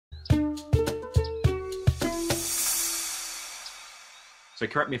So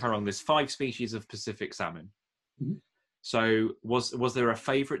correct me if I'm wrong. There's 5 species of Pacific salmon. Mhm. So was there a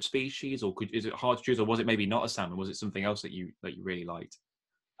favourite species, or is it hard to choose, or was it maybe not a salmon? Was it something else that you really liked?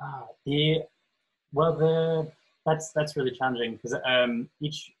 The well, the that's really challenging because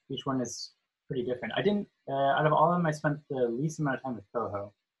each one is pretty different. I didn't out of all of them, I spent the least amount of time with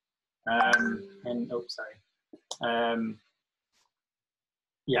coho. And oh, sorry.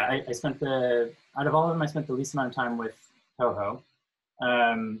 Yeah, I spent out of all of them, I spent the least amount of time with coho.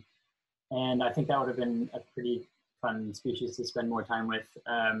 And I think that would have been a pretty fun species to spend more time with.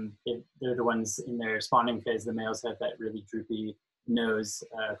 They're the ones in their spawning phase. The males have that really droopy nose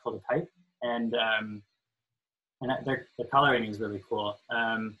called a pipe, and their coloring is really cool.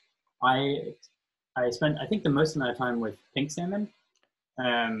 I spent, I think, the most amount of time with pink salmon,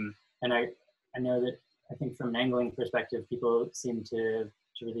 and I know that, I think from an angling perspective, people seem to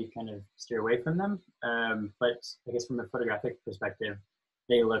really kind of steer away from them. But I guess from a photographic perspective,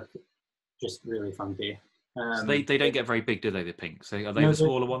 they look just really funky. So they don't get very big, do they? The pinks? Are they No, the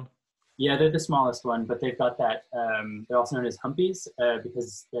smaller one? Yeah, they're the smallest one, but they've got that. They're also known as humpies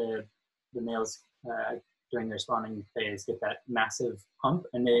because the males during their spawning phase get that massive hump,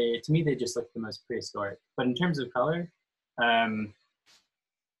 and to me they just look the most prehistoric. But in terms of color,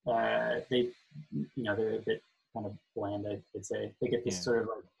 they they're a bit kind of bland. I'd say they get this sort of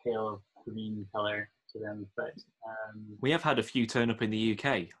like pale green color to them. But we have had a few turn up in the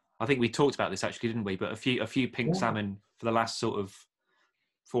UK. I think we talked about this actually, didn't we? But a few pink salmon for the last sort of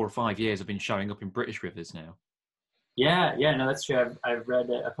 4 or 5 years have been showing up in British rivers now. Yeah, no, that's true. I've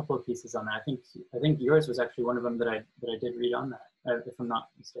read a couple of pieces on that. I think yours was actually one of them that I did read on that, if I'm not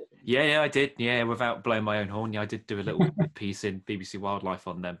mistaken. Yeah, I did. Yeah, without blowing my own horn, I did do a little piece in BBC Wildlife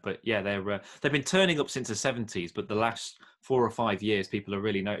on them. But yeah, they've been turning up since the 70s. But the last 4 or 5 years, people are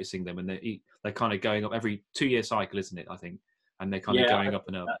really noticing them, and they're kind of going up every 2-year cycle, isn't it? I think, and they're kind of going up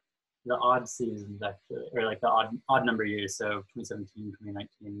and up. The odd seasons actually, or like the odd number years. So 2017,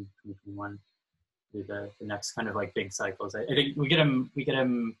 2019, 2021. The next kind of like big cycles. I think we get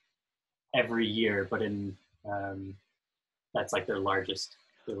them every year, but in that's like their larger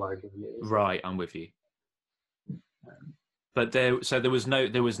years. Right, I'm with you. But there was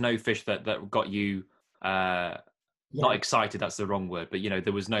no fish that got you not excited. That's the wrong word, but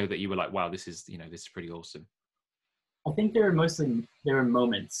there was no that you were like, wow, this is pretty awesome. I think there were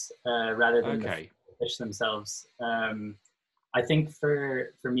moments rather than the fish themselves. I think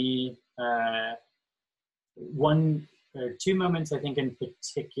for me, one or two moments I think in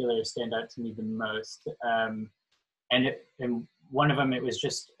particular stand out to me the most. And one of them, it was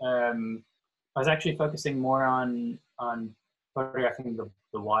just I was actually focusing more on photographing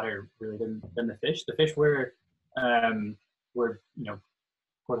the water really than the fish. The fish were quote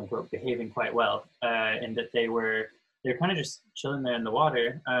unquote behaving quite well, in that they're kind of just chilling there in the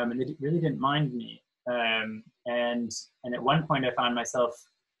water, and they really didn't mind me. And at one point I found myself,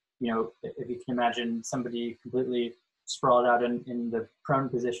 if you can imagine somebody completely sprawled out in the prone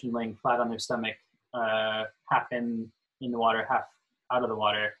position, laying flat on their stomach, half in the water, half out of the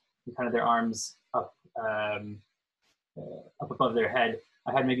water, and kind of their arms up above their head.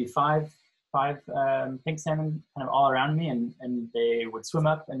 I had maybe five pink salmon kind of all around me, and they would swim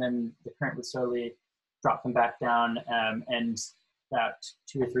up, and then the current would slowly drop them back down. And about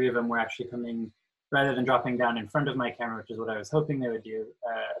 2 or 3 of them were actually coming, rather than dropping down in front of my camera, which is what I was hoping they would do.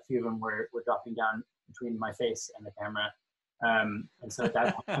 A few of them were dropping down between my face and the camera. And so at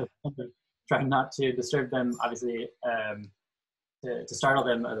that point, I was trying not to disturb them, obviously, to startle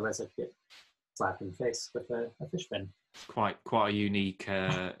them, otherwise I'd get slapped in the face with a fish fin. Quite a unique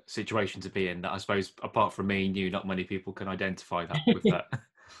situation to be in, that I suppose, apart from me and you, not many people can identify that with that.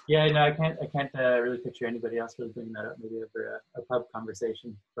 Yeah, no, I can't really picture anybody else really bringing that up, maybe over a pub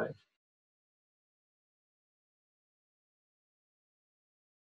conversation, but